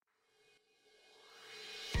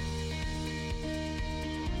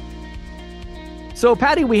So,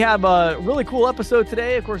 Patti, we have a really cool episode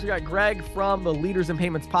today. Of course, we got Greg from the Leaders in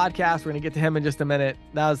Payments podcast. We're going to get to him in just a minute.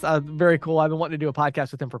 That was very cool. I've been wanting to do a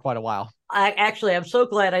podcast with him for quite a while. I'm so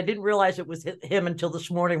glad. I didn't realize it was him until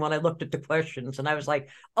this morning when I looked at the questions, and I was like,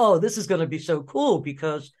 "Oh, this is going to be so cool,"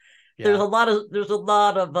 because there's a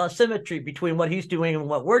lot of symmetry between what he's doing and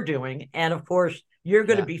what we're doing, and of course, you're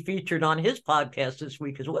going to be featured on his podcast this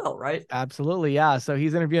week as well, right? Absolutely, yeah. So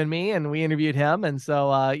he's interviewing me, and we interviewed him, and so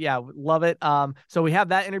love it. So we have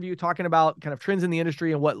that interview talking about kind of trends in the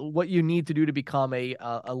industry and what you need to do to become a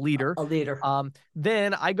leader. A leader.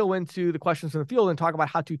 Then I go into the questions from the field and talk about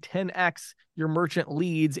how to 10x your merchant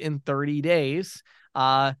leads in 30 days.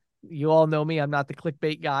 You all know me. I'm not the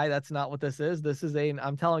clickbait guy. That's not what this is.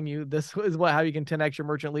 I'm telling you, this is how you can 10x your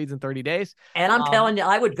merchant leads in 30 days. And I'm telling you,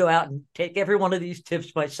 I would go out and take every one of these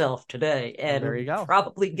tips myself today and there you go.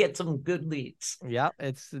 Probably get some good leads. Yeah,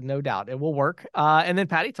 it's no doubt it will work. And then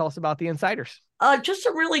Patti, tell us about the insiders. Just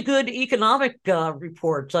some really good economic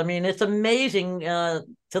reports. I mean, it's amazing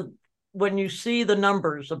when you see the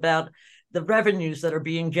numbers about the revenues that are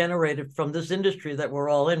being generated from this industry that we're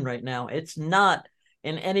all in right now. It's not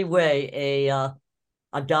in any way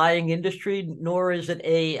a dying industry, nor is it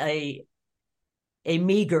a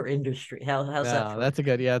meager industry. How's that? That's a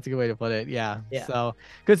good way to put it. Yeah. So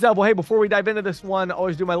good stuff. Well, hey, before we dive into this one,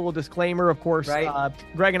 always do my little disclaimer. Of course, right.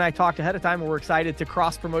 Greg and I talked ahead of time, and we're excited to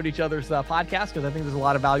cross promote each other's podcast because I think there's a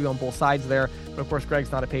lot of value on both sides there. But of course,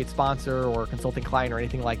 Greg's not a paid sponsor or consulting client or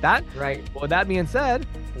anything like that. Right. Well, with that being said,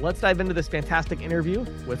 let's dive into this fantastic interview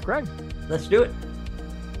with Greg. Let's do it.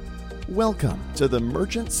 Welcome to the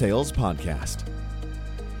Merchant Sales Podcast.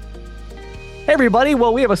 Hey, everybody.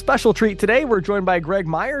 Well, we have a special treat today. We're joined by Greg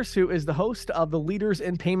Myers, who is the host of the Leaders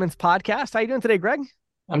in Payments podcast. How you doing today, Greg?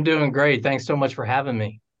 I'm doing great. Thanks so much for having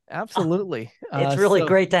me. Absolutely. It's really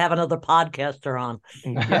great to have another podcaster on.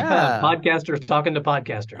 Yeah. Podcasters talking to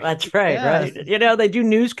podcasters. That's right, right. You know, they do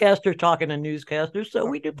newscasters talking to newscasters, so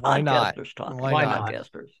we do podcasters talking to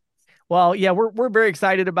podcasters. Well, yeah, we're very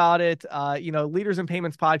excited about it. Leaders in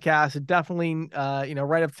Payments podcast, definitely,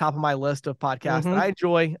 right up the top of my list of podcasts that I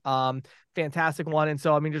enjoy. Fantastic one. And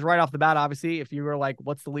so, I mean, just right off the bat, obviously, if you were like,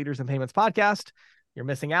 what's the Leaders in Payments podcast? You're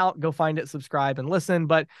missing out. Go find it, subscribe, and listen.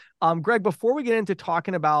 But Greg, before we get into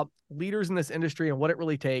talking about leaders in this industry and what it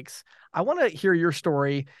really takes, I want to hear your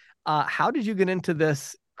story. How did you get into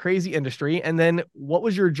this crazy industry? And then what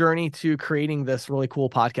was your journey to creating this really cool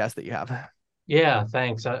podcast that you have? Yeah,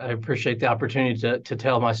 thanks. I appreciate the opportunity to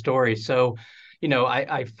tell my story. So,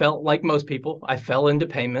 I felt like most people, I fell into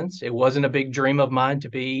payments. It wasn't a big dream of mine to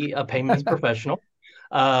be a payments professional.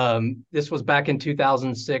 This was back in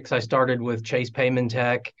 2006. I started with Chase Payment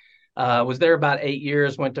Tech. Was there about 8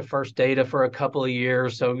 years, went to First Data for a couple of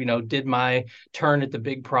years. So, did my turn at the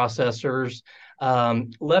big processors.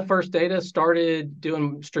 Left First Data, started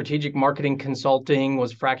doing strategic marketing consulting,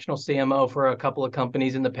 was fractional CMO for a couple of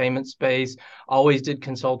companies in the payment space, always did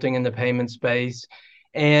consulting in the payment space,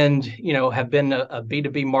 and, have been a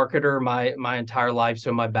B2B marketer my entire life.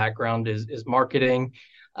 So my background is marketing.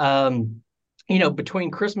 Between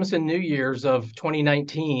Christmas and New Year's of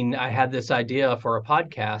 2019, I had this idea for a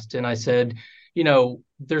podcast, and I said,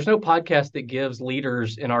 there's no podcast that gives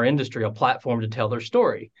leaders in our industry a platform to tell their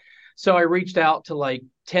story. So I reached out to like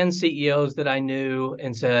 10 CEOs that I knew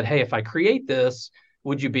and said, hey, if I create this,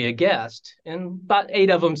 would you be a guest? And about 8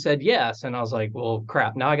 of them said yes. And I was like, well,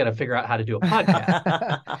 crap, now I got to figure out how to do a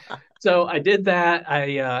podcast. So I did that.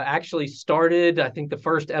 I actually started, I think the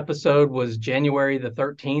first episode was January the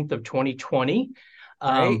 13th of 2020.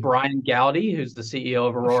 Brian Gowdy, who's the CEO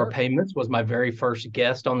of Aurora Payments, was my very first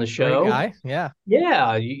guest on the show. Great guy.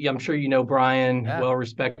 Yeah. I'm sure you know Brian, well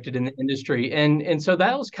respected in the industry. And so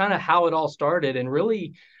that was kind of how it all started. And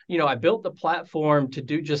really, I built the platform to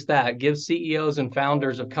do just that, give CEOs and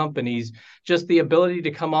founders of companies just the ability to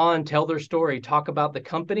come on, tell their story, talk about the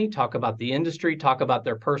company, talk about the industry, talk about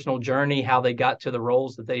their personal journey, how they got to the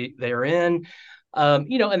roles that they are in.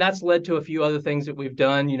 And that's led to a few other things that we've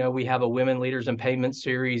done. We have a Women Leaders in Payments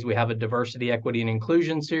series. We have a Diversity, Equity, and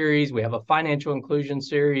Inclusion series. We have a Financial Inclusion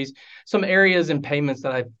series. Some areas in payments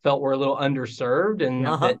that I felt were a little underserved and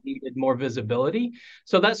that needed more visibility.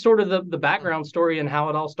 So that's sort of the background story and how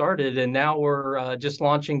it all started. And now we're just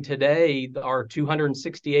launching today our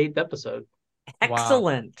 268th episode.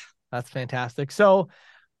 Excellent. Wow. That's fantastic. So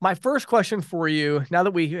my first question for you, now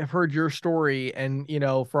that we have heard your story and,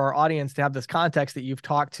 for our audience to have this context that you've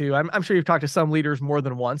talked to, I'm sure you've talked to some leaders more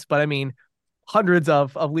than once, but I mean, hundreds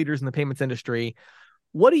of leaders in the payments industry.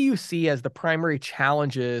 What do you see as the primary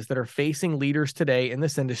challenges that are facing leaders today in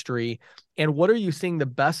this industry? And what are you seeing the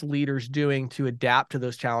best leaders doing to adapt to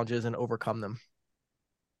those challenges and overcome them?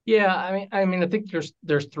 Yeah, I think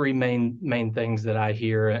there's three main things that I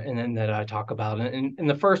hear and then that I talk about, and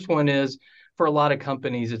the first one is for a lot of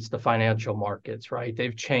companies, it's the financial markets, right?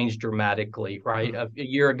 They've changed dramatically, right? A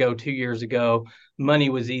year ago, 2 years ago, money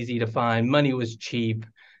was easy to find, money was cheap,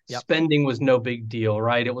 Yep. spending was no big deal,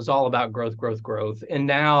 right? It was all about growth, growth, growth, and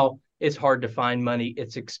now it's hard to find money,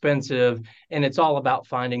 it's expensive, and it's all about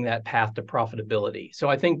finding that path to profitability. So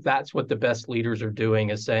I think that's what the best leaders are doing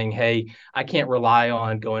is saying, hey, I can't rely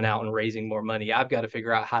on going out and raising more money. I've got to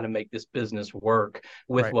figure out how to make this business work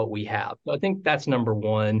with what we have. So I think that's number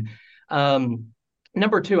one.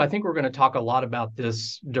 Number two, I think we're going to talk a lot about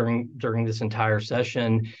this during this entire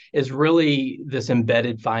session, is really this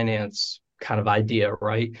embedded finance kind of idea,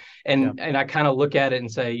 right? And I kind of look at it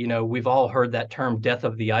and say, we've all heard that term death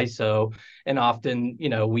of the ISO, and often,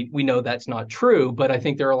 we know that's not true, but I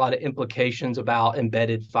think there are a lot of implications about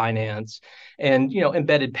embedded finance and,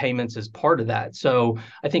 embedded payments as part of that. So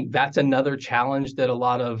I think that's another challenge that a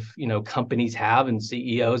lot of, companies have and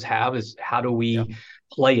CEOs have, is how do we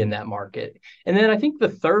play in that market? And then I think the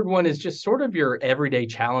third one is just sort of your everyday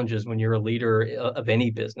challenges when you're a leader of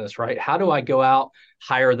any business, right? How do I go out,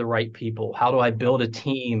 hire the right people? How do I build a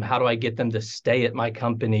team? How do I get them to stay at my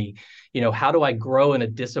company? How do I grow in a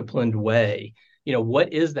disciplined way?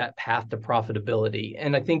 What is that path to profitability?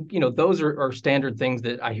 And I think, those are standard things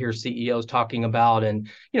that I hear CEOs talking about. And,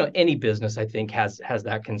 any business, I think, has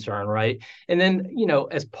that concern, right? And then,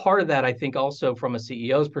 as part of that, I think also from a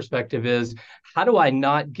CEO's perspective is, how do I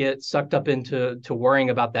not get sucked up into worrying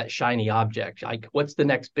about that shiny object? Like, what's the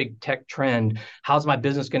next big tech trend? How's my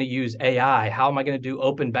business going to use AI? How am I going to do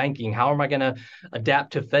open banking? How am I going to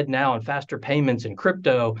adapt to FedNow and faster payments and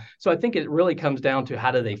crypto? So I think it really comes down to,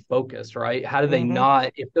 how do they focus, right? How do they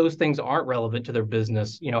not, if those things aren't relevant to their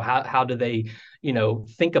business, how do they,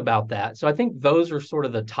 think about that? So I think those are sort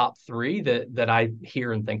of the top three that I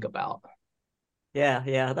hear and think about.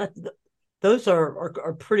 Yeah. Those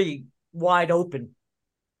are pretty wide open.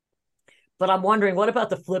 But I'm wondering, what about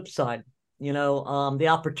the flip side? The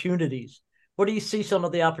opportunities. What do you see some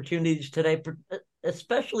of the opportunities today,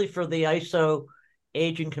 especially for the ISO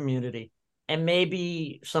agent community, and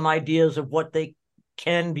maybe some ideas of what they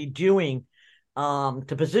can be doing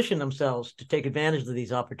to position themselves to take advantage of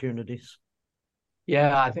these opportunities?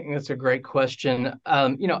 Yeah, I think that's a great question.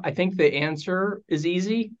 I think the answer is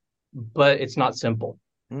easy, but it's not simple.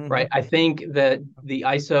 Right. I think that the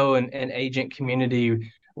ISO and agent community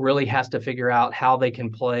really has to figure out how they can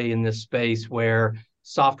play in this space where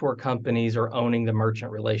software companies are owning the merchant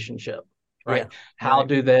relationship. Right. How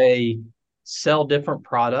do they sell different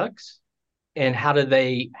products, and how do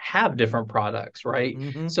they have different products? Right.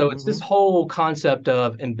 So it's this whole concept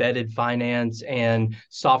of embedded finance and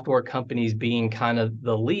software companies being kind of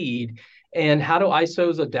the lead. And how do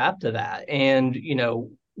ISOs adapt to that? And,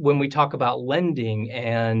 when we talk about lending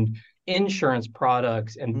and insurance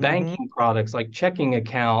products and banking products like checking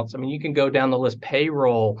accounts, I mean, you can go down the list,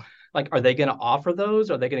 payroll. Like, are they going to offer those?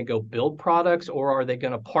 Are they going to go build products, or are they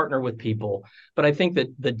going to partner with people? But I think that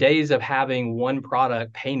the days of having one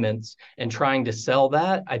product, payments, and trying to sell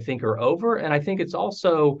that, I think, are over. And I think it's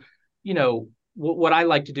also, what I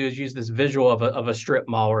like to do is use this visual of a strip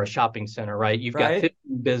mall or a shopping center, right? You've got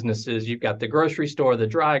 15 businesses, you've got the grocery store, the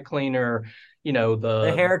dry cleaner,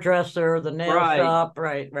 the hairdresser, the nail shop,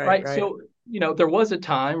 right. So, there was a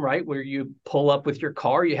time, right, where you pull up with your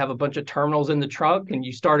car, you have a bunch of terminals in the trunk, and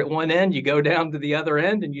you start at one end, you go down to the other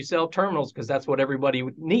end, and you sell terminals because that's what everybody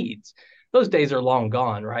needs. Those days are long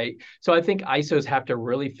gone, right? So I think ISOs have to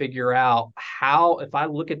really figure out how, if I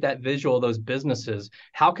look at that visual of those businesses,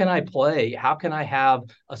 how can I play? How can I have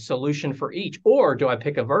a solution for each? Or do I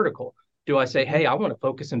pick a vertical? Do I say, hey, I want to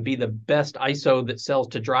focus and be the best ISO that sells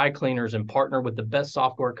to dry cleaners and partner with the best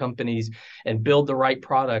software companies and build the right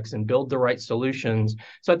products and build the right solutions?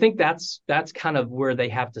 So I think that's kind of where they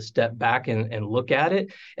have to step back and look at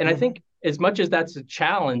it. And I think as much as that's a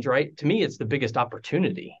challenge, right, to me, it's the biggest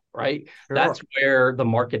opportunity, right? That's where the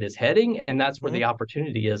market is heading. And that's where the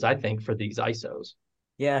opportunity is, I think, for these ISOs.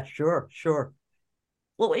 Yeah, sure.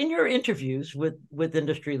 Well, in your interviews with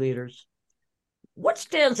industry leaders, what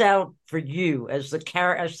stands out for you as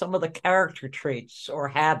some of the character traits or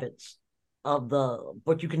habits of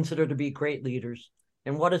what you consider to be great leaders,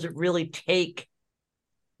 and what does it really take,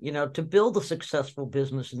 to build a successful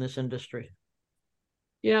business in this industry?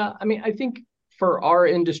 Yeah, I mean, I think for our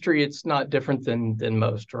industry, it's not different than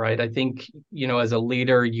most, right? I think, as a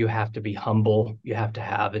leader, you have to be humble, you have to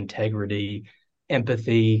have integrity,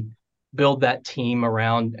 empathy, build that team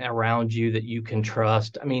around you that you can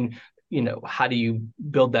trust. I mean, how do you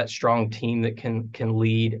build that strong team that can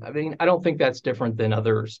lead? I mean, I don't think that's different than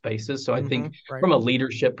other spaces. So I think from a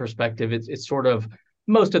leadership perspective, it's sort of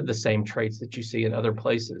most of the same traits that you see in other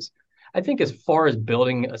places. I think as far as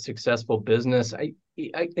building a successful business, I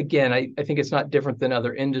think it's not different than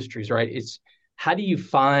other industries, right? It's how do you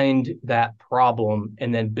find that problem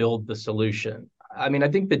and then build the solution? I mean, I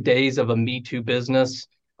think the days of a Me Too business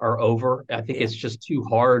are over. I think it's just too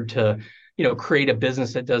hard to, create a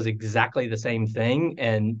business that does exactly the same thing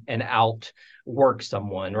and outwork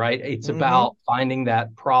someone, right? It's about finding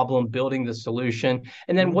that problem, building the solution,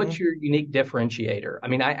 and then what's your unique differentiator? I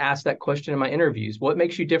mean, I asked that question in my interviews. What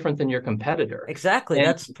makes you different than your competitor? Exactly. And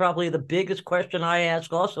that's probably the biggest question I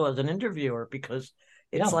ask also as an interviewer, because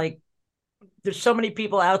it's like there's so many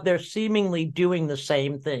people out there seemingly doing the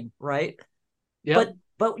same thing, right? Yeah.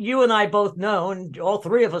 But you and I both know, and all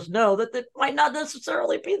three of us know, that it might not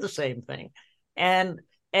necessarily be the same thing. And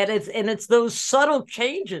it's those subtle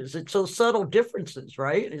changes, it's those subtle differences,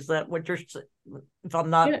 right? Is that what you're saying? If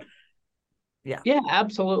I'm not Yeah,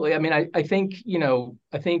 absolutely. I mean, I think,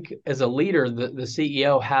 I think as a leader, the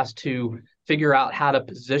CEO has to figure out how to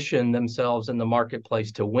position themselves in the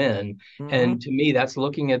marketplace to win. And to me, that's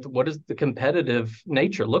looking at what does the competitive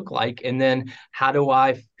nature look like? And then how do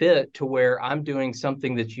I fit to where I'm doing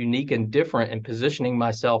something that's unique and different and positioning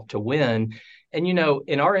myself to win? And,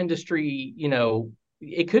 in our industry,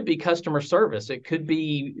 it could be customer service. It could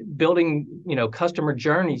be building, customer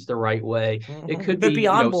journeys the right way. It could be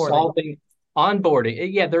onboarding. Onboarding.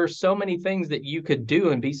 Yeah, there are so many things that you could do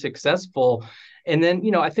and be successful. And then,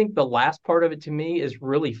 I think the last part of it to me is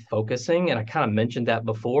really focusing. And I kind of mentioned that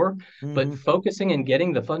before, but focusing and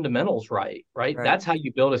getting the fundamentals right? That's how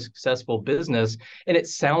you build a successful business. And it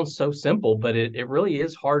sounds so simple, but it really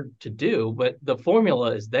is hard to do. But the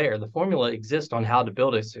formula is there. The formula exists on how to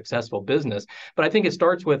build a successful business. But I think it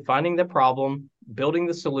starts with finding the problem, building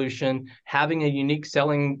the solution, having a unique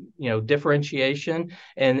selling, differentiation,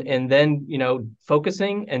 and then,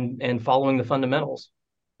 focusing and following the fundamentals.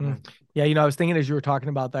 Yeah, I was thinking as you were talking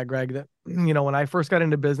about that, Greg, that, when I first got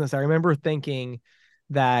into business, I remember thinking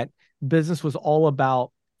that business was all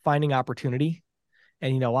about finding opportunity.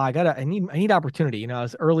 And, I need opportunity. I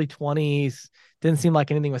was early 20s, didn't seem like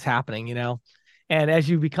anything was happening, And as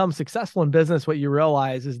you become successful in business, what you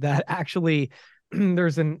realize is that actually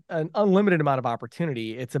there's an unlimited amount of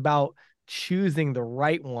opportunity. It's about choosing the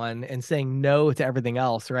right one and saying no to everything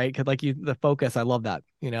else, right? Because the focus, I love that,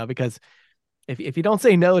 because if you don't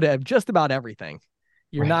say no to just about everything,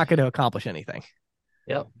 you're not going to accomplish anything.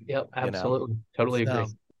 Yep, absolutely. Totally agree.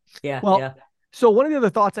 Yeah. So one of the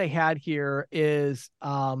other thoughts I had here is,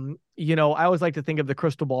 I always like to think of the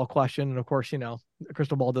crystal ball question. And of course, the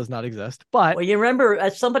crystal ball does not exist. But well, you remember,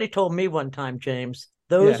 as somebody told me one time, James,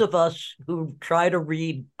 those of us who try to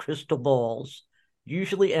read crystal balls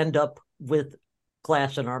usually end up with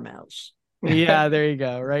glass in our mouths. Yeah, there you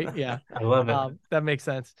go. Right. Yeah. I love it. That makes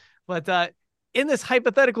sense. But in this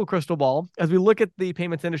hypothetical crystal ball, as we look at the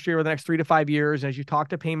payments industry over the next 3 to 5 years, as you talk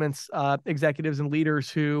to payments executives and leaders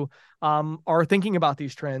who are thinking about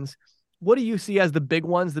these trends, what do you see as the big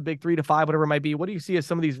ones, the big 3 to 5, whatever it might be? What do you see as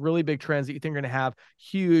some of these really big trends that you think are going to have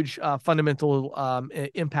huge fundamental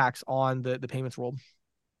impacts on the payments world?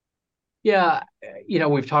 Yeah,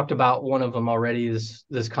 we've talked about one of them already,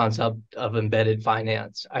 this concept of embedded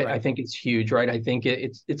finance. I think it's huge, right? I think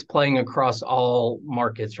it's playing across all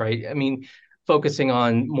markets, right? I mean, focusing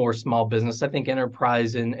on more small business. I think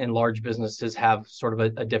enterprise and large businesses have sort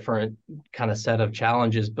of a different kind of set of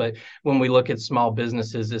challenges. But when we look at small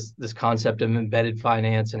businesses, this concept of embedded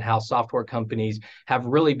finance and how software companies have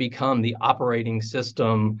really become the operating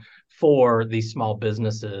system for these small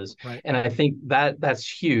businesses. Right. And I think that's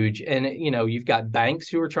huge. And, you've got banks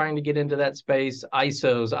who are trying to get into that space,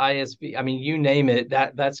 ISOs, ISV. I mean, you name it,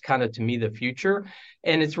 that's kind of, to me, the future.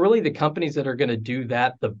 And it's really the companies that are going to do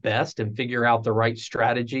that the best and figure out the right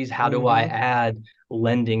strategies. How do I add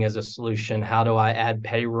lending as a solution? How do I add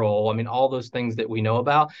payroll? I mean, all those things that we know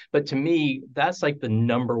about. But to me, that's like the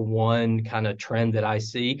number one kind of trend that I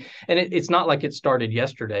see. And it's not like it started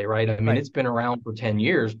yesterday, right? I mean, it's been around for 10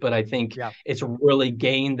 years, but I think it's really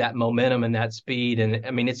gained that momentum and that speed. And I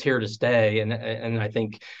mean, it's here to stay. And I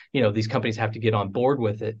think, these companies have to get on board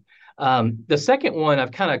with it. The second one,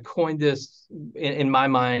 I've kind of coined this in my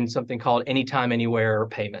mind, something called anytime, anywhere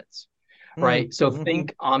payments. Right. So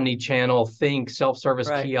think omni-channel, think self-service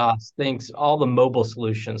kiosks, think all the mobile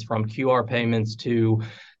solutions, from QR payments to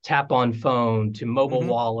tap on phone to mobile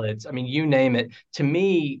wallets. I mean, you name it. To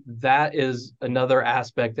me, that is another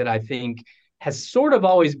aspect that I think has sort of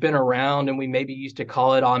always been around, and we maybe used to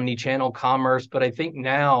call it omni-channel commerce, but I think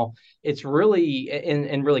now it's really,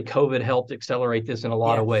 and really COVID helped accelerate this in a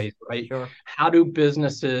lot of ways, right? Sure. How do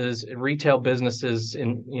businesses, retail businesses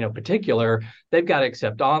in particular, they've got to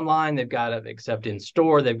accept online, they've got to accept in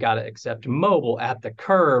store, they've got to accept mobile, at the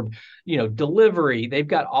curb, delivery. They've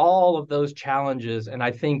got all of those challenges, and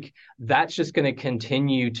I think that's just going to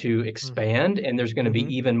continue to expand, and there's going to be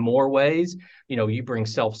even more ways. You bring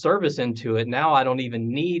self-service into it. Now I don't even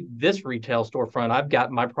need this retail storefront. I've got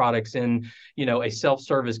my products in, a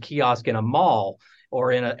self-service kiosk in a mall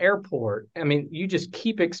or in an airport. I mean, you just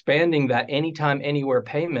keep expanding that anytime, anywhere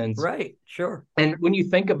payments. Right. Sure. And when you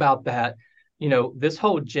think about that, this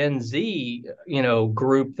whole Gen Z,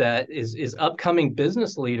 group that is upcoming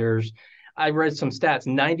business leaders, I read some stats,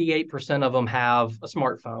 98% of them have a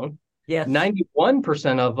smartphone. Yes.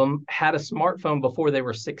 91% of them had a smartphone before they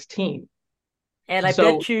were 16. And I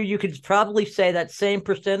bet you could probably say that same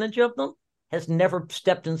percentage of them has never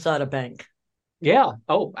stepped inside a bank. Yeah.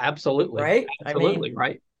 Oh, absolutely. Right. Absolutely.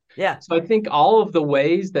 Right. Yeah. So I think all of the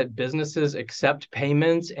ways that businesses accept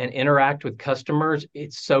payments and interact with customers,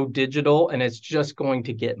 it's so digital, and it's just going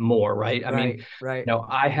to get more, right? I mean,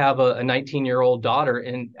 I have a 19-year-old daughter,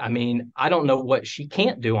 and I mean, I don't know what she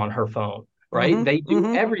can't do on her phone, right? They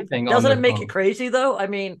do everything on their phone. Doesn't it make it crazy though? I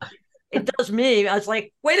mean, it does me. I was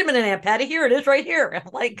like, wait a minute, Aunt Patty, here it is right here.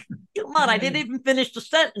 I'm like, come on, I didn't even finish the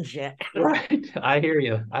sentence yet. Right. I hear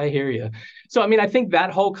you. So, I mean, I think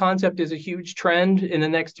that whole concept is a huge trend in the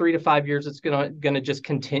next 3 to 5 years. It's going to just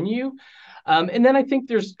continue. And then I think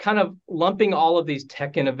there's kind of lumping all of these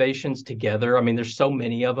tech innovations together. I mean, there's so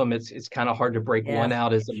many of them. It's kind of hard to break one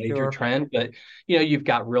out as a major trend. But, you've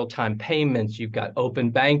got real-time payments. You've got open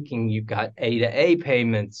banking. You've got A-to-A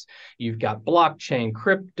payments. You've got blockchain,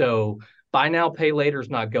 crypto. Buy now, pay later is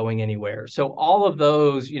not going anywhere. So all of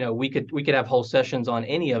those, we could have whole sessions on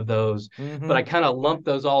any of those, but I kind of lump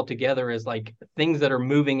those all together as like things that are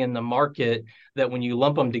moving in the market that when you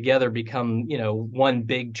lump them together become, one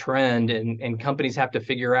big trend, and companies have to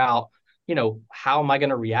figure out, how am I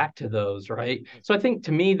going to react to those, right? So I think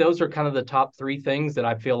to me, those are kind of the top 3 things that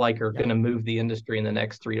I feel like are going to move the industry in the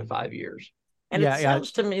next 3 to 5 years. And it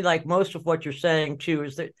sounds to me like most of what you're saying too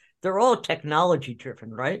is that they're all technology driven,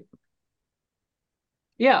 right?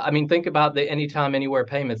 Yeah, I mean, think about the anytime, anywhere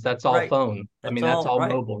payments. That's all phone. That's all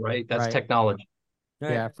mobile, right? That's technology.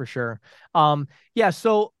 Right. Yeah, for sure.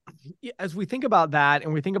 So as we think about that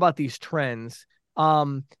and we think about these trends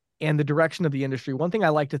and the direction of the industry, one thing I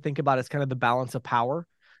like to think about is kind of the balance of power.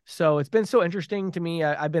 So it's been so interesting to me.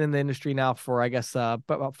 I've been in the industry now for, I guess,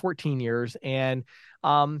 about 14 years. And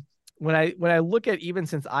when I look at, even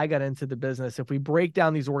since I got into the business, if we break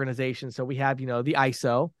down these organizations, so we have, the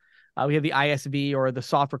ISO, we have the ISV, or the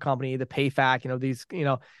software company, the PayFac, these,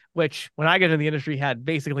 which when I got into the industry had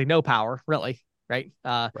basically no power, really, right?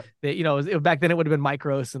 Back then it would have been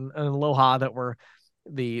Micros and Aloha that were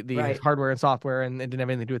the hardware and software, and it didn't have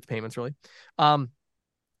anything to do with the payments, really.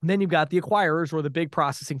 Then you've got the acquirers, or the big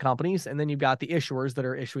processing companies, and then you've got the issuers that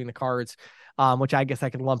are issuing the cards, which I guess I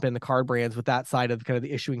can lump in the card brands with that side of kind of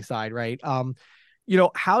the issuing side, right?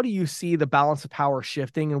 How do you see the balance of power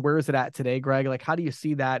shifting, and where is it at today, Greg? Like, how do you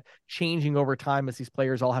see that changing over time as these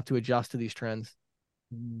players all have to adjust to these trends?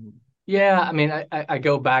 Yeah, I mean, I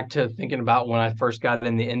go back to thinking about when I first got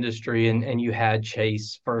in the industry, and you had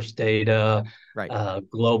Chase, First Data,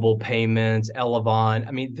 Global Payments, Elevon.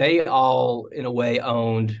 I mean, they all in a way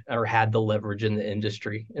owned or had the leverage in the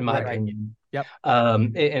industry, in my opinion. Yep.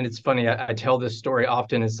 And it's funny, I tell this story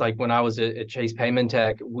often. It's like when I was at Chase Payment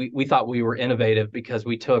Tech, we thought we were innovative because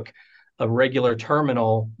we took a regular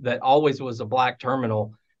terminal that always was a black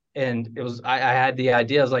terminal. And it was, I had the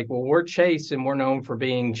idea, I was like, well, we're Chase and we're known for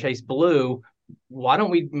being Chase Blue. Why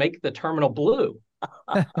don't we make the terminal blue?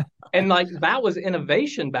 And like, that was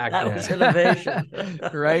innovation back then. That was innovation.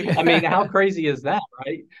 Right. I mean, how crazy is that,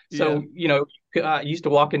 right? So, I used to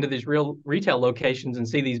walk into these real retail locations and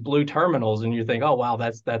see these blue terminals, and you think, oh, wow,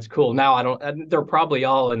 that's cool. Now they're probably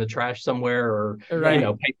all in the trash somewhere, or,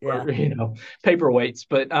 paperweights.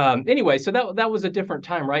 But anyway, so that was a different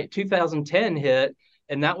time, right? 2010 hit.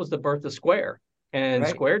 And that was the birth of Square. And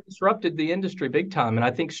Square disrupted the industry big time. And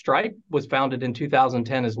I think Stripe was founded in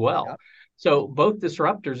 2010 as well. Yep. So both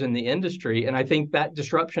disruptors in the industry. And I think that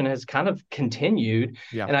disruption has kind of continued.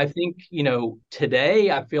 Yeah. And I think,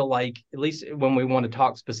 today I feel like, at least when we want to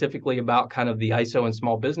talk specifically about kind of the ISO and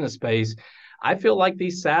small business space, I feel like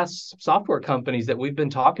these SaaS software companies that we've been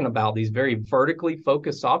talking about, these very vertically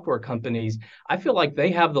focused software companies, I feel like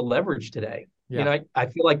they have the leverage today. Yeah. I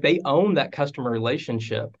feel like they own that customer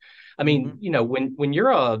relationship. I mean, when you're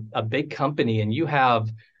a big company and you have,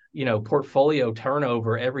 portfolio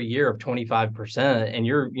turnover every year of 25%,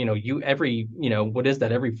 and what is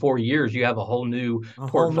that, every 4 years you have a whole new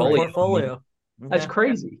portfolio. That's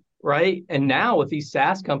crazy, right? And now with these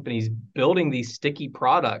SaaS companies building these sticky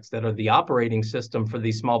products that are the operating system for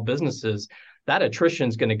these small businesses, that attrition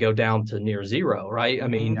is going to go down to near zero, right? I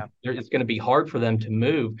mean, it's going to be hard for them to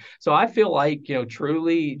move. So I feel like,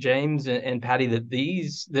 truly, James and Patti, that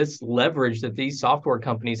this leverage that these software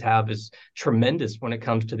companies have is tremendous when it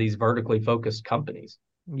comes to these vertically focused companies.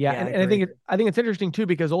 Yeah, and I think it's interesting too,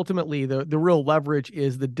 because ultimately the real leverage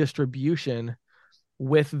is the distribution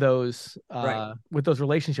with those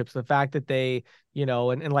relationships. The fact that they,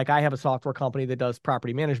 and like I have a software company that does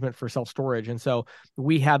property management for self-storage. And so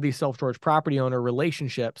we have these self-storage property owner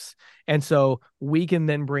relationships. And so we can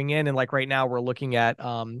then bring in, and like right now we're looking at,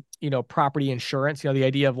 property insurance, the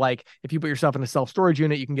idea of like, if you put yourself in a self-storage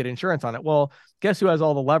unit, you can get insurance on it. Well, guess who has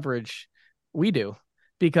all the leverage? We do,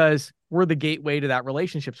 because we're the gateway to that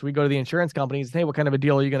relationship. So we go to the insurance companies and say, hey, what kind of a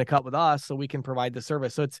deal are you going to cut with us so we can provide the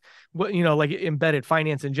service? So it's, like embedded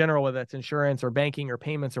finance in general, whether it's insurance or banking or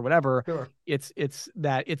payments or whatever, it's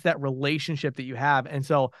that relationship that you have. And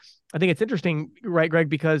so I think it's interesting, right, Greg,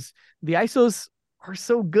 because the ISOs are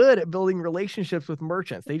so good at building relationships with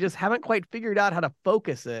merchants. They just haven't quite figured out how to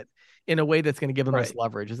focus it in a way that's going to give them this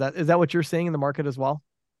leverage. Is that what you're seeing in the market as well?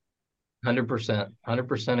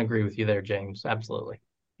 100% agree with you there, James. Absolutely.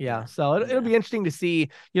 Yeah. So it'll be interesting to see,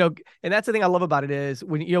 and that's the thing I love about it is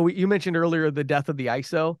when, you mentioned earlier the death of the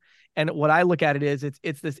ISO. And what I look at it is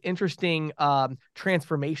it's this interesting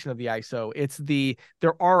transformation of the ISO.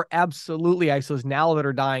 There are absolutely ISOs now that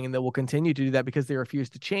are dying and that will continue to do that because they refuse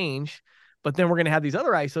to change. But then we're going to have these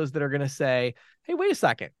other ISOs that are going to say, hey, wait a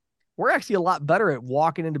second. We're actually a lot better at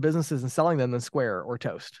walking into businesses and selling them than Square or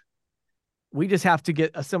Toast. We just have to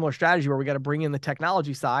get a similar strategy where we got to bring in the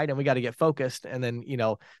technology side and we got to get focused and then,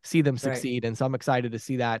 see them succeed. Right. And so I'm excited to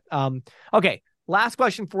see that. Okay. Last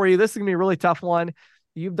question for you. This is gonna be a really tough one.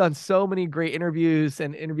 You've done so many great interviews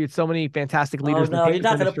and interviewed so many fantastic leaders. Oh, no, you're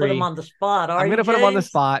not going to put them on the spot, are you? I'm going to put them on the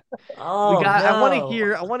spot. Oh, I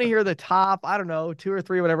want to hear the top, I don't know, 2 or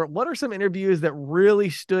 3, whatever. What are some interviews that really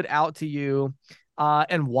stood out to you?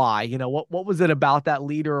 And why? What was it about that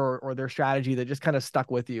leader or their strategy that just kind of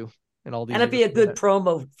stuck with you? And it'd be a good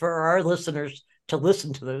promo for our listeners to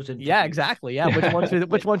listen to those interviews. Yeah, exactly. Yeah.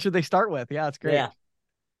 Which one should they start with? Yeah, it's great.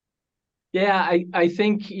 Yeah, I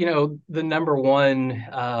think, the number one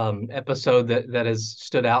episode that has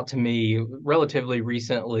stood out to me relatively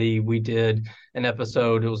recently, we did an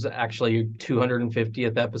episode. It was actually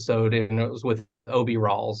 250th episode, and it was with Obi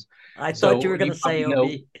Rawls. I thought you were going to say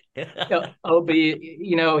Obi. Obi,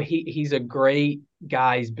 he's a great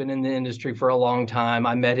guy. He's been in the industry for a long time.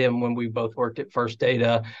 I met him when we both worked at First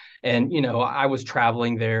Data. And, I was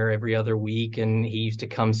traveling there every other week, and he used to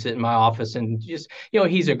come sit in my office and just,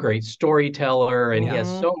 he's a great storyteller, and he has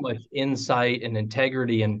so much insight and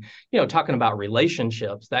integrity, and, talking about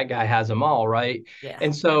relationships, that guy has them all, right? Yeah.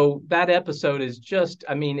 And so that episode is just,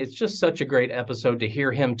 it's just such a great episode to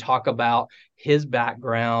hear him talk about his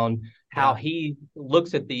background, how he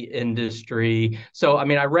looks at the industry. So,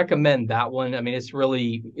 I recommend that one. it's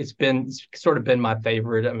sort of been my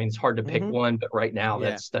favorite. It's hard to pick one, but right now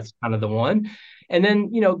that's kind of the one. And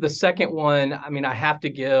then, the second one, I have to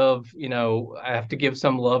give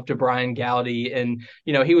some love to Brian Gowdy. And,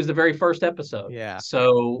 he was the very first episode. Yeah.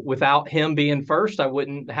 So without him being first, I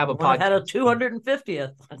wouldn't have a podcast. Had a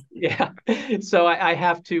 250th. Yeah. So I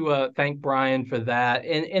have to thank Brian for that.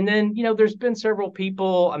 And then, there's been several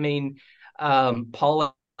people.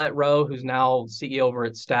 Paulette Rowe, who's now CEO over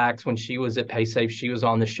at Stacks, when she was at PaySafe, she was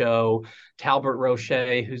on the show. Talbot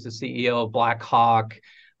Roche, who's the CEO of Black Hawk.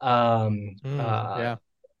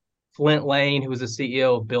 Flint Lane, who was the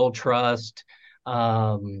CEO of Bill Trust.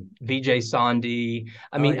 Vijay Sandhi.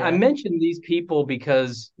 I mentioned these people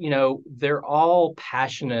because, they're all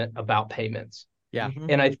passionate about payments. Yeah.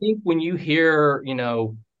 And I think when you hear,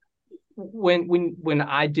 when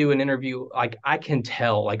I do an interview, like I can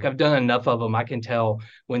tell, like I've done enough of them, I can tell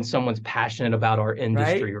when someone's passionate about our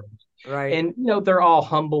industry. Right. And, they're all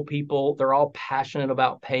humble people. They're all passionate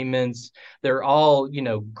about payments. They're all,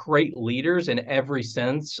 great leaders in every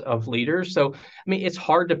sense of leaders. So, it's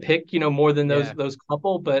hard to pick, more than those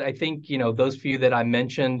couple. But I think, those few that I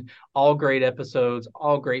mentioned, all great episodes,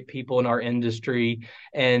 all great people in our industry.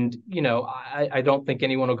 And, I don't think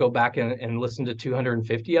anyone will go back and listen to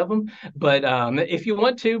 250 of them. But if you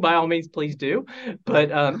want to, by all means, please do. But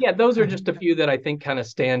those are just a few that I think kind of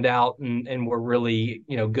stand out and were really,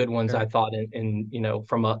 good ones. Sure. I thought in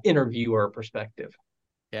from an interviewer perspective.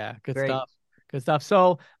 Yeah, good stuff. Good stuff.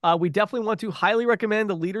 So we definitely want to highly recommend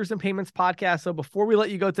the Leaders in Payments podcast. So before we let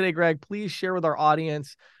you go today, Greg, please share with our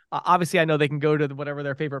audience. Obviously, I know they can go to whatever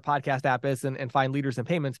their favorite podcast app is and find Leaders in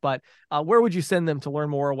Payments, but where would you send them to learn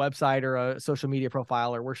more? A website or a social media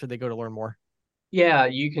profile, or where should they go to learn more? Yeah,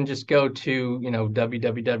 you can just go to,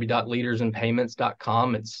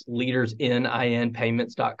 www.leadersinpayments.com. It's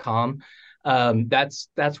leadersinpayments.com.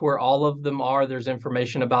 That's where all of them are. There's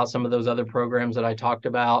information about some of those other programs that I talked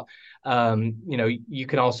about. You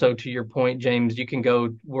can also, to your point, James,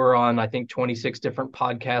 we're on, I think, 26 different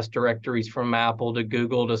podcast directories, from Apple to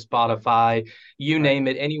Google to Spotify, you name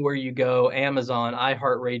it, anywhere you go, Amazon,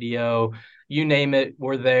 iHeartRadio, you name it,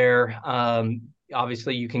 we're there.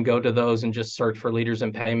 Obviously, you can go to those and just search for Leaders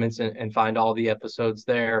in Payments and find all the episodes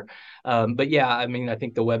there. But yeah, I mean, I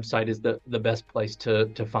think the website is the best place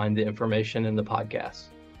to find the information in the podcast.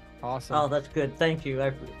 Awesome. Oh, that's good. Thank you. I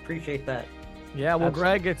appreciate that. Yeah, well,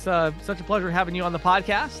 absolutely. Greg, it's such a pleasure having you on the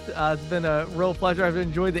podcast. It's been a real pleasure. I've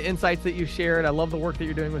enjoyed the insights that you shared. I love the work that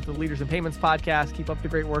you're doing with the Leaders in Payments podcast. Keep up the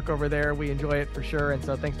great work over there. We enjoy it for sure. And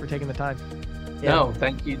so thanks for taking the time. Yeah. No,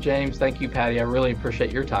 thank you, James. Thank you, Patti. I really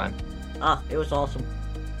appreciate your time. It was awesome.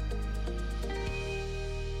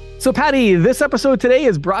 So, Patti, this episode today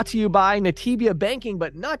is brought to you by Nativia Banking,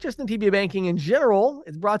 but not just Nativia Banking in general.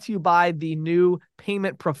 It's brought to you by the new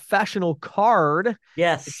Payment Professional card.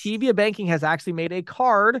 Yes. Nativia Banking has actually made a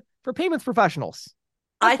card for payments professionals.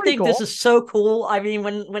 I think cool. This is so cool. I mean,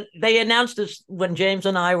 when they announced this, when James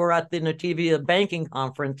and I were at the Nativia Banking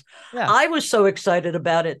conference, I was so excited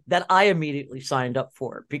about it that I immediately signed up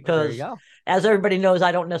for it because, as everybody knows,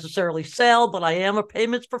 I don't necessarily sell, but I am a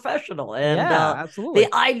payments professional. And absolutely.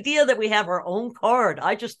 The idea that we have our own card,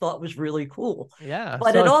 I just thought was really cool. Yeah.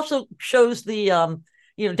 But it also shows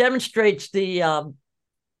demonstrates the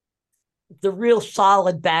real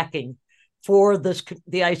solid backing for the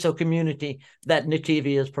ISO community that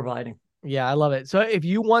Nativia is providing. Yeah, I love it. So if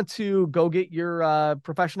you want to go get your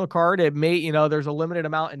professional card, it may, there's a limited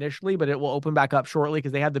amount initially, but it will open back up shortly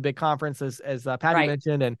because they had the big conference as Patti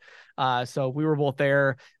mentioned. And so we were both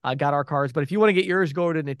there, got our cards. But if you want to get yours,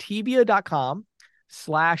 go to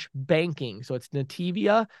nativia.com/banking. So it's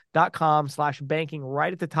nativia.com/banking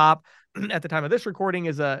right at the top. At the time of this recording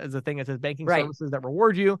is a thing that says banking services that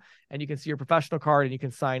reward you, and you can see your professional card and you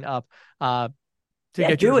can sign up to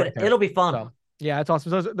get do it. Right, it'll be fun. So, yeah, it's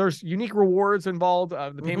awesome. So there's unique rewards involved.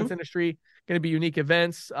 The payments industry, going to be unique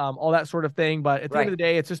events, all that sort of thing. But at the end of the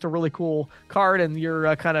day, it's just a really cool card, and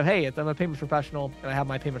you're kind of, hey, I'm a payments professional, and I have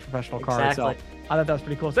my payments professional card. So I thought that was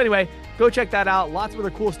pretty cool. So anyway, go check that out. Lots of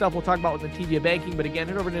other cool stuff we'll talk about with Nativia Banking. But again,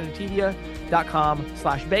 head over to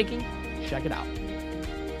nativia.com/banking. Check it out.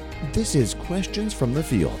 This is Questions from the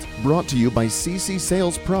Field, brought to you by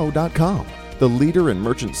ccsalespro.com, the leader in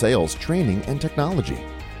merchant sales training and technology.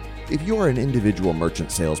 If you are an individual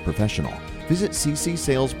merchant sales professional, visit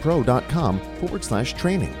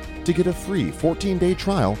ccsalespro.com/training to get a free 14-day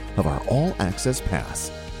trial of our all-access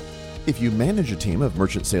pass. If you manage a team of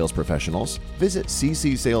merchant sales professionals, visit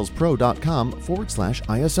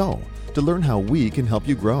ccsalespro.com/ISO to learn how we can help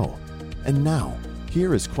you grow. And now,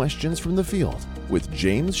 here is Questions from the Field with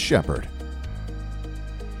James Shepard.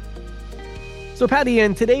 So, Patti,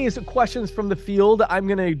 in today's Questions from the Field, I'm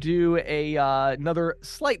going to do another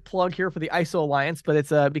slight plug here for the ISO Alliance, but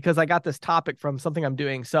it's because I got this topic from something I'm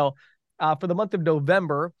doing. So, for the month of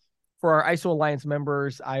November, for our ISO Alliance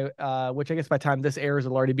members, which I guess by the time this airs,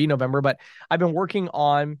 it'll already be November, but I've been working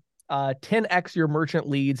on 10x your merchant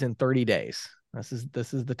leads in 30 days. This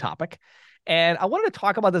is the topic. And I wanted to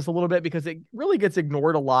talk about this a little bit because it really gets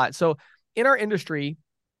ignored a lot. So, in our industry,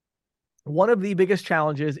 one of the biggest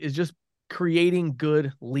challenges is just creating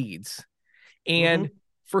good leads. And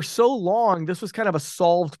for so long, this was kind of a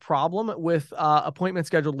solved problem with appointment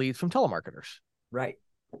scheduled leads from telemarketers. Right.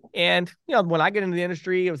 And, when I get into the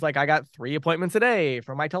industry, it was like, I got 3 appointments a day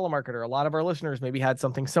from my telemarketer. A lot of our listeners maybe had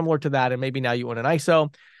something similar to that. And maybe now you want an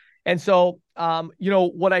ISO. And so,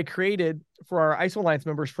 what I created for our ISO Alliance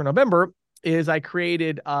members for November is I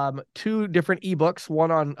created 2 different ebooks,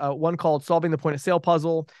 one called Solving the Point of Sale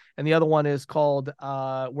Puzzle, and the other one is called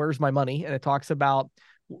Where's My Money? And it talks about,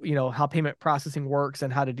 how payment processing works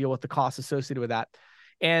and how to deal with the costs associated with that.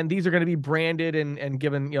 And these are going to be branded and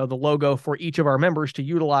given, the logo for each of our members to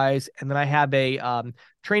utilize. And then I have a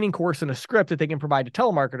training course and a script that they can provide to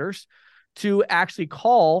telemarketers to actually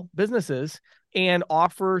call businesses and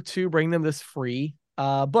offer to bring them this free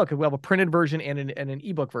book. We have a printed version and an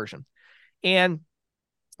ebook version. And,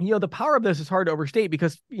 the power of this is hard to overstate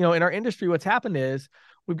because, in our industry, what's happened is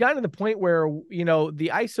we've gotten to the point where,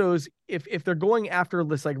 the ISOs, if they're going after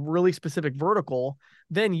this like really specific vertical,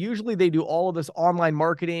 then usually they do all of this online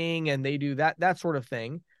marketing and they do that sort of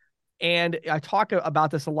thing. And I talk about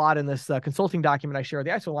this a lot in this consulting document I share with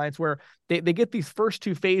the ISO Alliance, where they get these first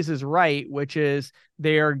two phases right, which is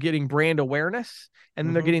they are getting brand awareness and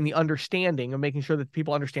then they're getting the understanding of making sure that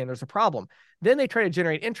people understand there's a problem. Then they try to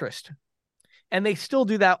generate interest. And they still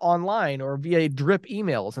do that online or via drip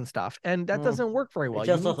emails and stuff. And that doesn't work very well.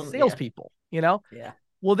 You need salespeople, Yeah.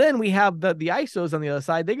 Well, then we have the ISOs on the other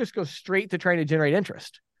side. They just go straight to trying to generate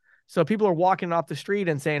interest. So people are walking off the street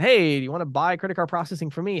and saying, hey, do you want to buy credit card processing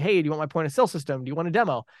for me? Hey, do you want my point of sale system? Do you want a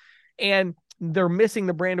demo? And they're missing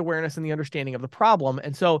the brand awareness and the understanding of the problem.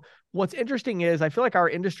 And so what's interesting is I feel like our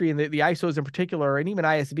industry and the ISOs in particular, and even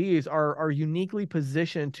ISVs are uniquely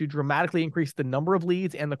positioned to dramatically increase the number of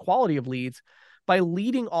leads and the quality of leads by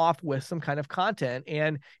leading off with some kind of content.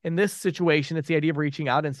 And in this situation, it's the idea of reaching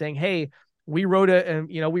out and saying, hey, we wrote a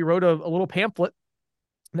little pamphlet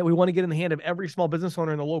that we want to get in the hand of every small business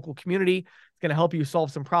owner in the local community. It's going to help you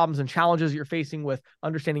solve some problems and challenges you're facing with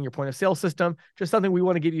understanding your point of sale system. Just something we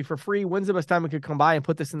want to give you for free. When's the best time we could come by and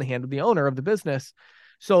put this in the hand of the owner of the business?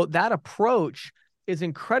 So that approach is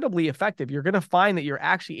incredibly effective. You're going to find that you're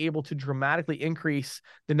actually able to dramatically increase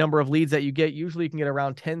the number of leads that you get. Usually you can get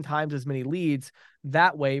around 10 times as many leads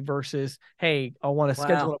that way versus, hey, I want to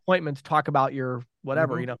schedule an appointment to talk about your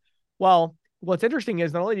whatever, Well, what's interesting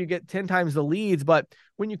is not only do you get 10 times the leads, but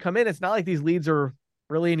when you come in, it's not like these leads are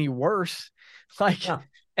really any worse. Like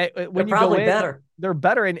when you go in, better. They're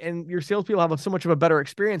better. And your salespeople have so much of a better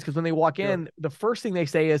experience because when they walk in, the first thing they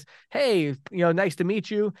say is, hey, nice to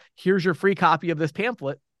meet you. Here's your free copy of this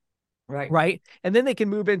pamphlet. Right. And then they can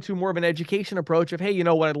move into more of an education approach of, hey,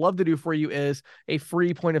 what I'd love to do for you is a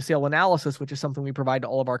free point of sale analysis, which is something we provide to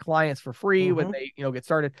all of our clients for free when they, get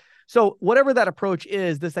started. So whatever that approach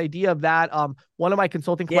is, this idea of that, one of my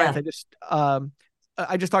consulting clients,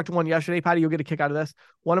 I just talked to one yesterday, Patti, you'll get a kick out of this.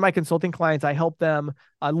 One of my consulting clients, I helped them,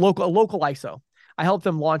 a local ISO, I helped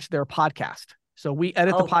them launch their podcast. So we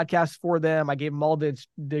edit the podcast for them. I gave them all the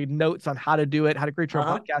notes on how to do it, how to create your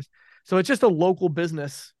own podcast. So it's just a local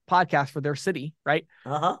business podcast for their city, right?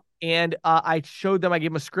 And I showed them, I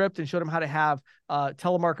gave them a script and showed them how to have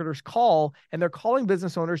telemarketers call, and they're calling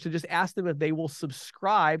business owners to just ask them if they will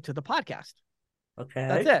subscribe to the podcast. Okay.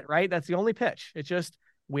 That's it, right? That's the only pitch. It's just,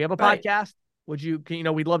 we have a podcast. Would you,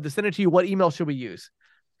 we'd love to send it to you. What email should we use?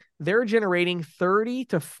 They're generating 30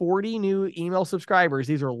 to 40 new email subscribers.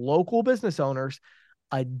 These are local business owners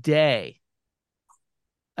a day.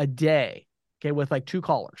 Okay. With like 2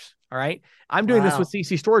 callers. All right. I'm doing this with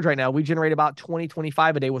CC Storage right now. We generate about 20,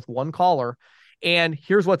 25 a day with 1 caller. And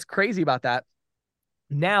here's what's crazy about that.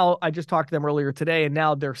 Now, I just talked to them earlier today, and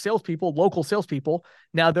now they're salespeople, local salespeople.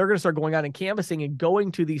 Now they're going to start going out and canvassing and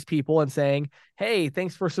going to these people and saying, hey,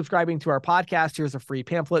 thanks for subscribing to our podcast. Here's a free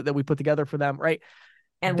pamphlet that we put together for them. Right.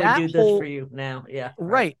 And we do this for you now. Yeah.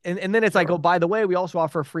 Right. And then it's like, oh, by the way, we also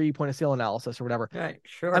offer a free point of sale analysis or whatever. Right.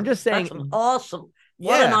 Sure. I'm just saying. That's awesome.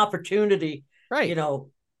 What an opportunity. Right.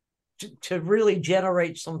 To really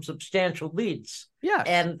generate some substantial leads. Yeah.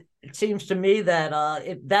 And it seems to me that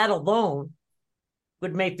if that alone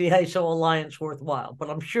would make the ISO Alliance worthwhile, but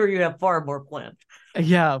I'm sure you have far more planned.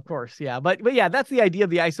 Yeah, of course. Yeah. But yeah, that's the idea of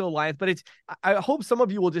the ISO Alliance. But I hope some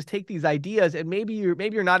of you will just take these ideas, and maybe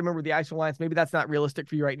you're not a member of the ISO Alliance. Maybe that's not realistic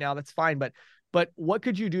for you right now. That's fine. But what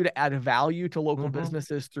could you do to add value to local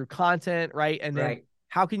businesses through content, right? And then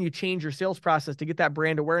how can you change your sales process to get that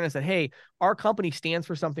brand awareness that, hey, our company stands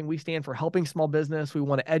for something. We stand for helping small business. We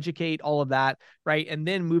want to educate, all of that, right? And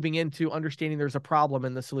then moving into understanding there's a problem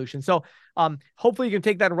in the solution. So hopefully you can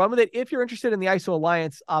take that and run with it. If you're interested in the ISO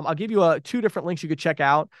Alliance, I'll give you 2 different links you could check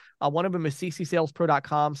out. One of them is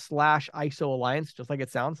ccsalespro.com/ISO Alliance, just like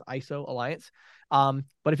it sounds, ISO Alliance.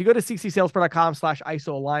 But if you go to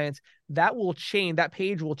ccsalespro.com/ISO Alliance, that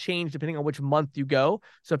page will change depending on which month you go.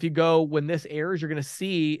 So if you go when this airs, you're going to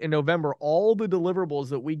see in November all the deliverables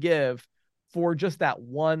that we give for just that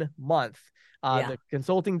 1 month. The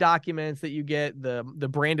consulting documents that you get, the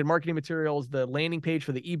branded marketing materials, the landing page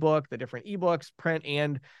for the ebook, the different ebooks, print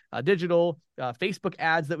and digital, Facebook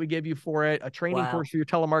ads that we give you for it, a training course for your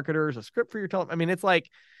telemarketers, a script for your it's like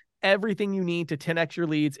everything you need to 10x your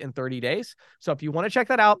leads in 30 days. So if you want to check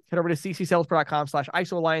that out, head over to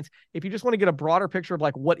ccsalespro.com/ISO Alliance. If you just want to get a broader picture of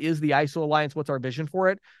like, what is the ISO Alliance? What's our vision for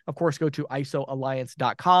it? Of course, go to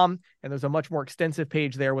isoalliance.com. And there's a much more extensive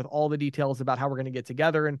page there with all the details about how we're going to get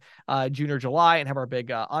together in June or July and have our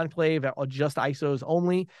big enclave, just ISOs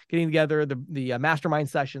only, getting together, the mastermind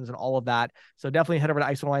sessions and all of that. So definitely head over to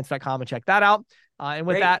isoalliance.com and check that out. And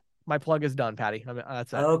with that, my plug is done, Patti.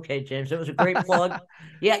 That's it. Okay, James, it was a great plug.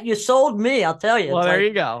 Yeah, you sold me. I'll tell you. Well, there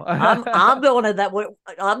you go. I'm going to that.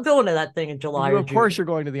 I'm going to that thing in July. Of course, you're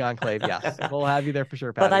going to the Enclave. Yes, we'll have you there for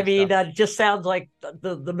sure, Patti. But I mean, it just sounds like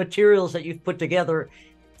the materials that you've put together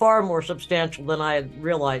far more substantial than I had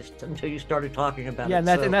realized until you started talking about it. Yeah,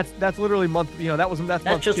 and that's literally month. That's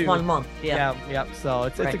month just 2. 1 month. Yeah. So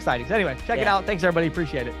it's exciting. So anyway, check it out. Thanks everybody.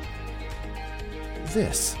 Appreciate it.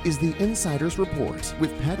 This is the Insider's Report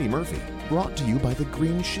with Patti Murphy, brought to you by The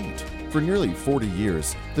Green Sheet. For nearly 40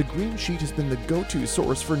 years, The Green Sheet has been the go-to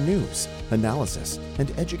source for news, analysis,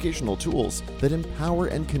 and educational tools that empower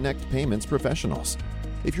and connect payments professionals.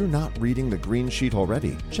 If you're not reading The Green Sheet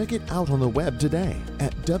already, check it out on the web today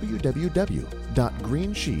at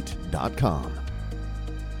www.greensheet.com.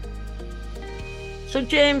 So,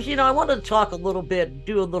 James, I wanted to talk a little bit,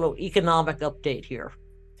 do a little economic update here.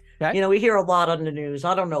 Okay. We hear a lot on the news.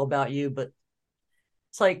 I don't know about you, but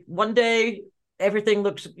it's like one day everything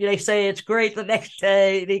looks, they say it's great. The next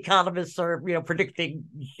day, the economists are, predicting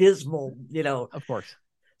dismal, Of course.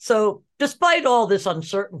 So despite all this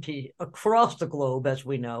uncertainty across the globe, as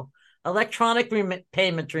we know, electronic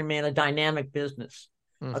payments remain a dynamic business,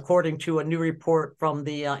 according to a new report from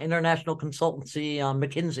the international consultancy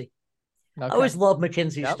McKinsey. Okay. I always love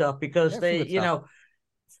McKinsey stuff because they,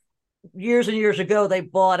 years and years ago, they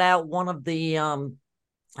bought out one of the,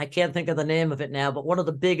 I can't think of the name of it now, but one of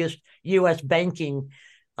the biggest U.S. banking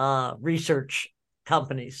research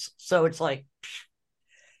companies. So it's like,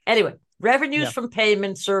 anyway, revenues from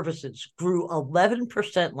payment services grew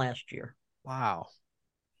 11% last year. Wow.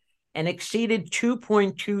 And exceeded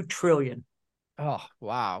 $2.2 trillion. Oh,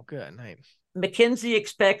 wow. Good. Nice. McKinsey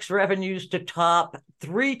expects revenues to top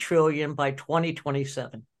 $3 trillion by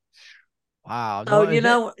 2027. Wow.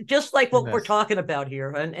 So, just like what we're talking about here,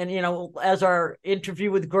 and as our interview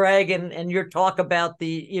with Greg and your talk about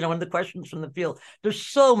the, and the questions from the field, there's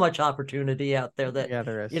so much opportunity out there that,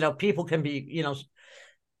 there is. People can be,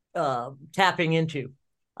 tapping into.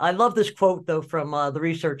 I love this quote, though, from the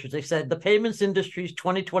researchers. They said, the payments industry's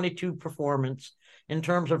 2022 performance in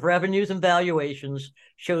terms of revenues and valuations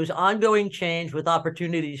shows ongoing change with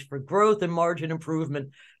opportunities for growth and margin improvement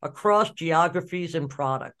across geographies and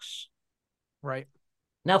products. Right.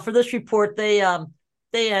 Now, for this report, they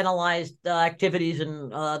analyzed activities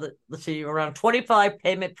in, around 25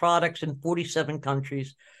 payment products in 47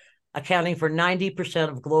 countries, accounting for 90%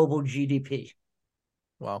 of global GDP.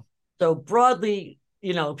 Wow. So broadly,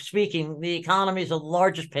 speaking, the economy's the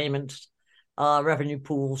largest payments revenue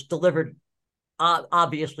pools delivered,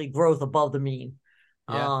 obviously, growth above the mean.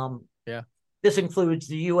 This includes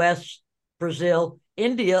the U.S., Brazil,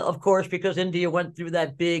 India, of course, because India went through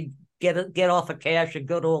that big get off of cash and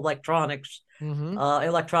go to electronics,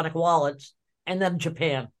 electronic wallets, and then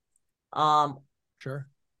Japan. Sure.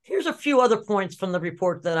 Here's a few other points from the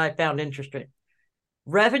report that I found interesting.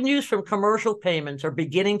 Revenues from commercial payments are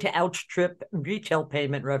beginning to outstrip retail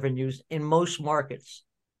payment revenues in most markets,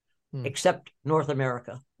 except North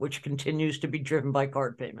America, which continues to be driven by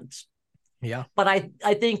card payments. Yeah. But I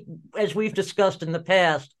think, as we've discussed in the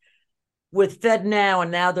past, with FedNow and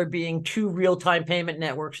now there being 2 real-time payment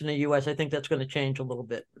networks in the U.S., I think that's going to change a little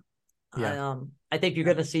bit. Yeah. I think you're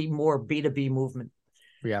going to see more B2B movement.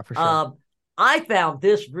 Yeah, for sure. I found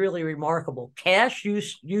this really remarkable. Cash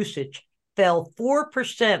usage fell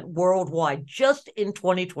 4% worldwide just in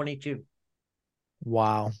 2022.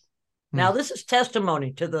 Wow. Now, this is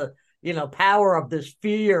testimony to the, power of this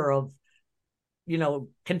fear of,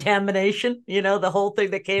 contamination, the whole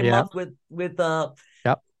thing that came up with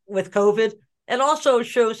COVID, and also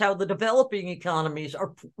shows how the developing economies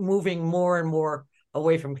are moving more and more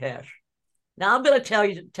away from cash. Now, I'm going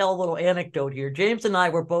to tell a little anecdote here. James and I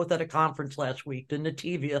were both at a conference last week, the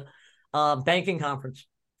Nativia banking conference.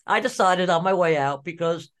 I decided on my way out,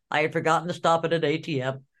 because I had forgotten to stop at an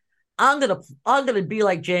ATM, I'm gonna be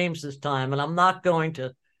like James this time, and I'm not going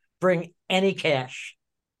to bring any cash.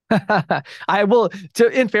 I will.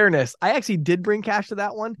 In fairness, I actually did bring cash to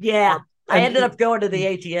that one. Yeah. I ended up going to the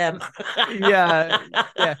ATM. yeah.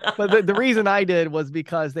 But the reason I did was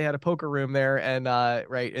because they had a poker room there, and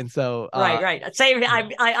right. And so right. Same.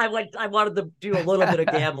 I wanted to do a little bit of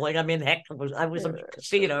gambling. I mean, heck, I was a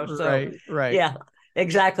casino, so right. Yeah,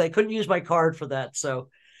 exactly. I couldn't use my card for that. So,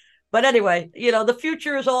 but anyway, the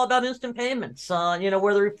future is all about instant payments.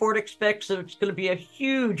 Where the report expects that it's going to be a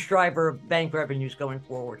huge driver of bank revenues going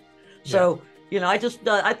forward. So,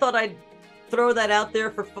 I thought I'd throw that out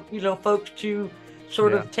there for folks to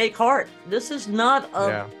sort of take heart. This is not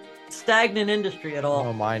a stagnant industry at all.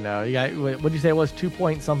 Oh, I know. Yeah, what did you say it was? $2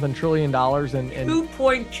 point something trillion and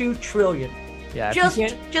 $2.2 trillion. Yeah,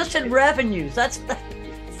 just in revenues. That's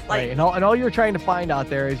like, right. And all you're trying to find out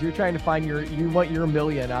there is you're trying to find you want your $1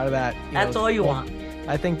 million out of that. That's all you want.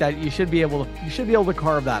 I think that you should be able to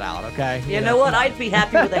carve that out. Okay. You know what? I'd be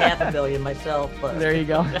happy with $500 million myself. But... There you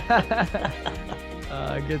go.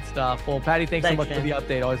 Good stuff. Well, Patti, thanks so much for the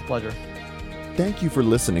update. Always a pleasure. Thank you for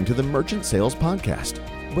listening to the Merchant Sales Podcast.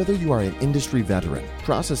 Whether you are an industry veteran,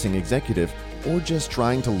 processing executive, or just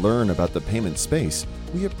trying to learn about the payment space,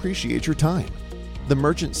 we appreciate your time. The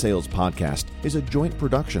Merchant Sales Podcast is a joint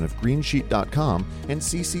production of greensheet.com and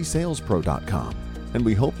ccsalespro.com, and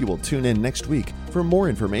we hope you will tune in next week for more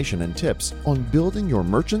information and tips on building your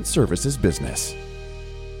merchant services business.